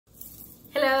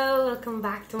welcome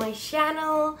back to my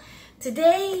channel.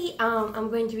 Today I'm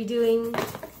going to be doing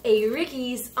a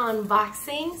Ricky's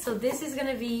unboxing. So this is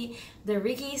gonna be the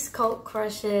Ricky's Cult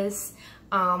Crushes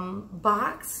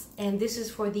box, and this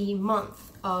is for the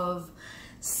month of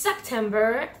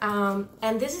September,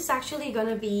 and this is actually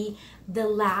gonna be the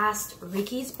last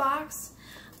Ricky's box,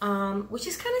 which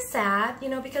is kind of sad, you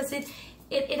know, because it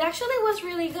actually was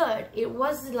really good. It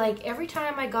was like every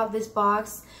time I got this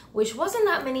box, which wasn't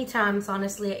that many times,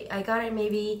 honestly. I got it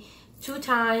maybe 2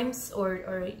 times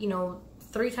or you know,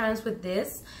 3 times with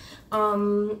this.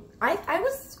 I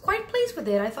was quite pleased with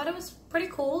it. I thought it was pretty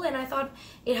cool, and I thought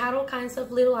it had all kinds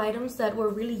of little items that were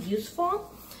really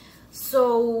useful.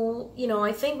 So, you know,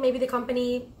 I think maybe the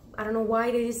company, I don't know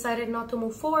why they decided not to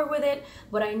move forward with it,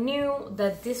 but I knew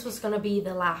that this was gonna be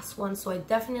the last one, so I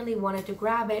definitely wanted to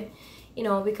grab it, you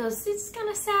know, because it's kind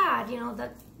of sad, you know,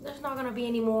 that there's not gonna be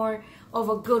any more of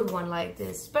a good one like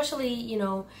this. Especially, you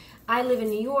know, I live in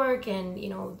New York, and you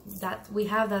know that we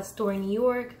have that store in New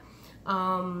York.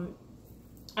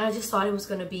 I just thought it was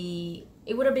gonna be,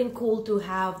 it would have been cool to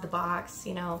have the box,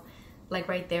 you know, like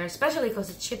right there, especially because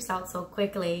it ships out so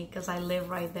quickly because I live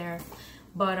right there.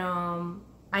 But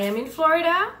I am in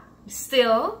Florida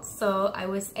still, so I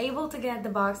was able to get the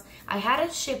box. I had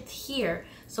it shipped here,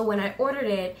 so when I ordered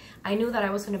it, I knew that I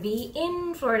was gonna be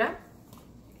in Florida,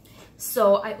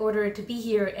 so I ordered it to be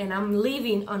here, and I'm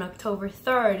leaving on October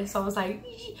 3rd. So I was like,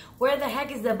 where the heck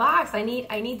is the box? I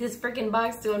need this freaking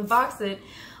box to unbox it.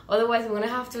 Otherwise, I'm gonna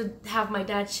have to have my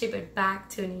dad ship it back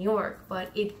to New York.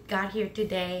 But it got here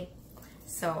today,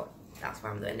 so that's why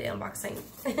I'm doing the unboxing.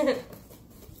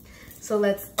 So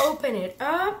let's open it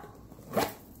up.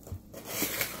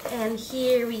 And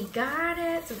here we got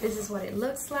it. So this is what it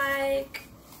looks like.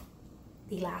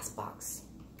 The last box.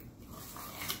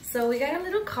 So we got a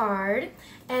little card,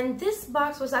 and this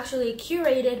box was actually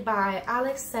curated by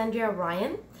Alexandria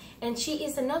Ryan, and she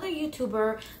is another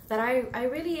YouTuber that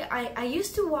I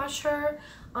used to watch her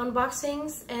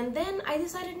unboxings, and then I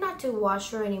decided not to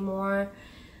watch her anymore.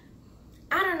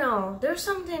 I don't know, there's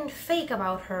something fake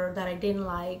about her that I didn't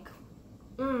like.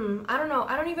 I don't know,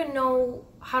 I don't even know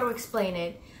how to explain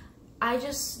it. I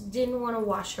just didn't want to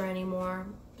watch her anymore.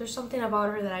 There's something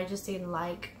about her that I just didn't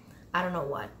like. I don't know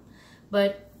what,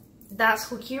 but that's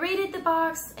who curated the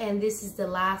box, and this is the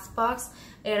last box.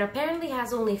 It apparently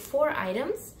has only 4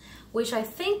 items, which I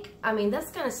think, I mean, that's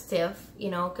kind of stiff, you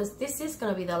know, because this is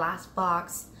gonna be the last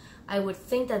box. I would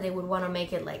think that they would want to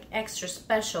make it like extra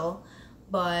special,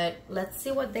 but let's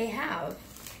see what they have.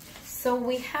 So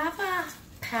we have a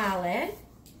palette,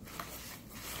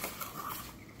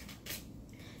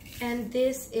 and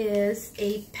this is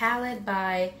a palette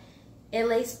by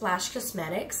LA Splash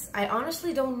Cosmetics. I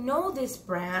honestly don't know this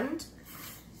brand,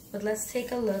 but let's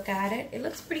take a look at it. It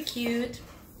looks pretty cute.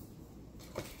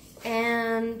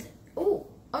 And, oh,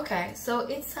 okay, so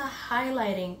it's a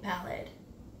highlighting palette.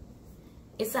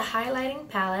 It's a highlighting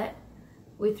palette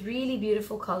with really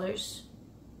beautiful colors.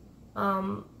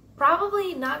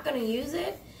 Probably not gonna use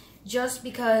it just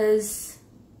because,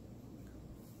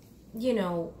 you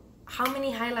know, how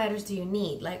many highlighters do you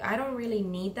need? Like, I don't really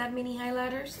need that many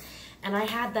highlighters. And I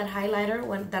had that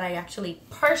highlighter that I actually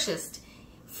purchased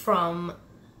from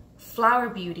Flower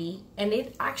Beauty, and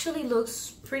it actually looks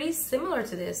pretty similar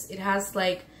to this. It has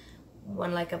like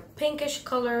one like a pinkish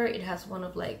color, it has one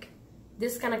of like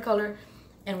this kind of color,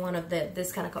 and one of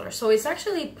this kind of color. So it's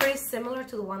actually pretty similar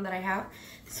to the one that I have.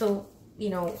 So, you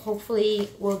know,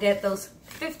 hopefully we'll get those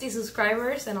 50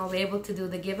 subscribers and I'll be able to do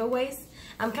the giveaways.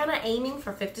 I'm kind of aiming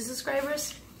for 50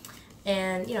 subscribers.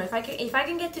 And you know, if I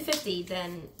can get to 50,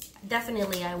 then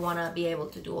definitely I want to be able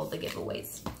to do all the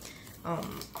giveaways.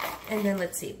 And then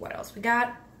let's see what else we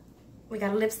got. We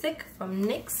got a lipstick from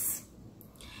NYX,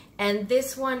 and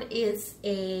this one is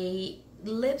a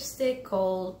lipstick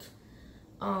called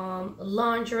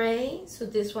Lingerie. So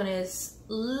this one is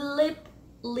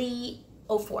Liply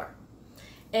 04,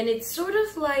 and it's sort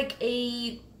of like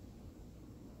a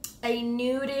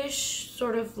nudish,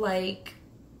 sort of like,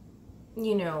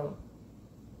 you know,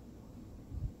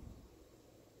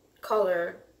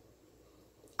 color.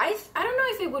 I don't know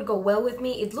if it would go well with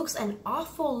me. It looks an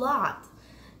awful lot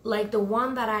like the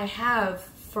one that I have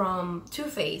from Too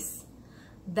Faced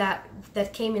that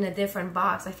came in a different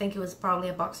box. I think it was probably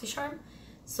a BoxyCharm.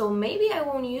 So maybe I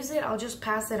won't use it. I'll just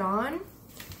pass it on.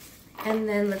 And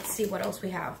then let's see what else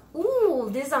we have. Ooh,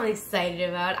 this I'm excited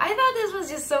about. I thought this was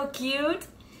just so cute.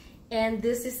 And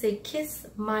this is a Kiss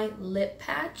My Lip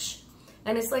patch.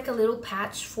 And it's like a little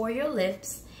patch for your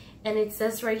lips. And it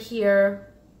says right here,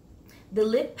 the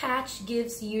lip patch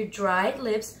gives you dried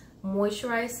lips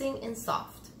moisturizing and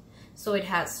soft. So it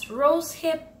has rose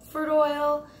hip fruit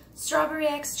oil, strawberry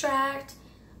extract,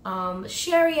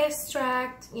 sherry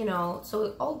extract, you know,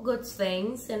 so all good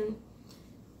things. And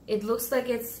it looks like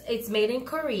it's made in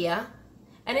Korea,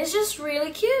 and it's just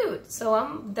really cute. So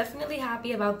I'm definitely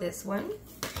happy about this one.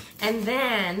 And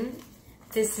then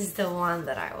this is the one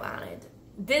that I wanted.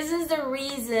 This is the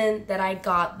reason that I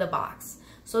got the box.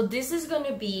 So this is going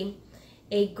to be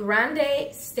a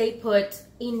Grande Stay Put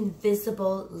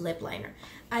Invisible Lip Liner.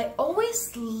 I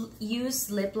always use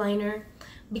lip liner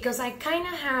because I kind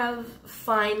of have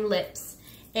fine lips,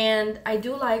 and I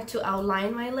do like to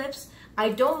outline my lips. I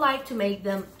don't like to make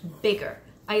them bigger.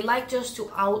 I like just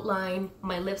to outline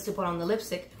my lips to put on the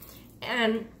lipstick.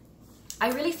 And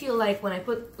I really feel like when I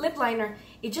put lip liner,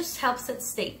 it just helps it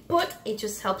stay put. It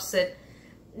just helps it,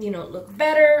 you know, look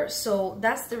better. So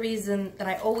that's the reason that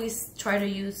I always try to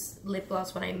use lip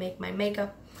gloss when I make my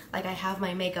makeup. Like I have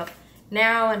my makeup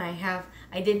now, and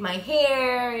I did my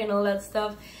hair and all that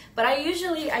stuff. But I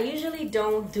usually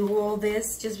don't do all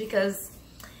this just because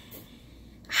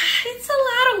it's a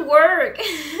lot of work.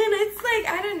 And it's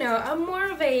like, I don't know, I'm more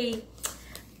of a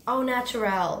au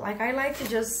naturel. Like I like to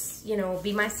just, you know,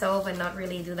 be myself and not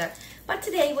really do that. But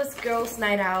today was girls'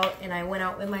 night out, and I went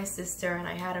out with my sister, and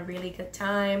I had a really good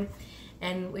time.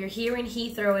 And we're here in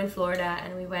Heathrow in Florida,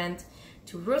 and we went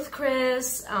to Ruth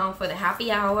Chris for the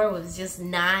happy hour. It was just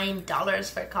 $9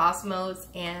 for Cosmos,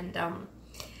 and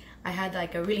I had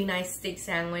like a really nice steak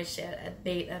sandwich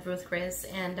at Ruth Chris,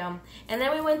 and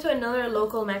then we went to another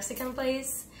local Mexican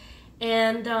place,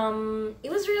 and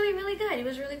it was really good. It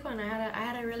was really fun. I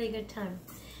had a really good time.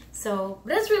 So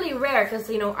that's really rare because,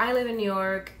 you know, I live in New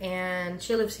York and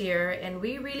she lives here, and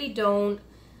we really don't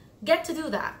get to do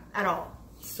that at all.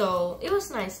 So it was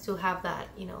nice to have that,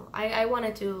 you know. I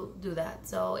wanted to do that,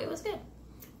 so it was good.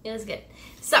 It was good.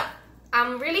 So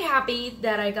I'm really happy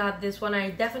that I got this one.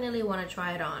 I definitely want to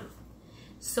try it on.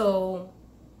 So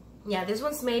yeah, this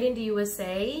one's made in the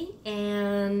USA,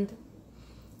 and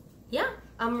yeah,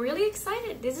 I'm really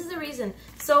excited. This is the reason.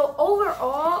 So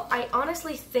overall, I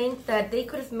honestly think that they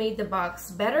could have made the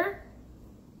box better,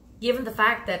 given the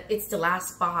fact that it's the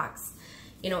last box.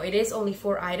 You know, it is only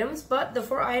 4 items, but the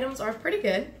 4 items are pretty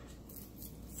good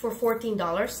for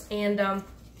 $14. And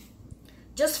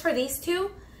just for these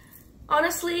 2,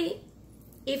 honestly,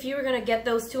 if you were gonna get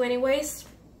those 2 anyways,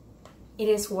 it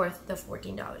is worth the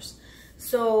 $14.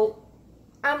 So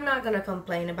I'm not gonna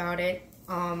complain about it.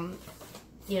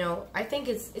 You know, I think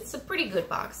it's a pretty good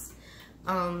box.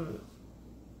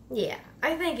 Yeah,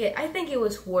 I think it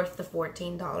was worth the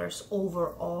 $14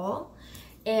 overall.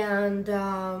 And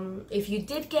if you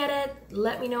did get it,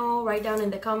 let me know. Write down in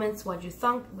the comments what you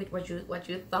thought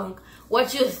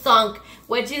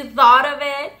of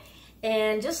it,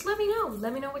 and just let me know.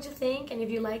 Let me know what you think, and if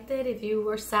you liked it, if you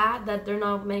were sad that they're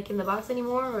not making the box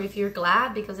anymore, or if you're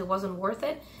glad because it wasn't worth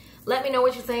it. Let me know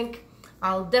what you think.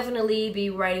 I'll definitely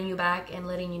be writing you back and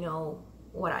letting you know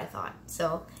what I thought.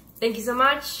 So thank you so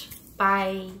much.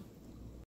 Bye.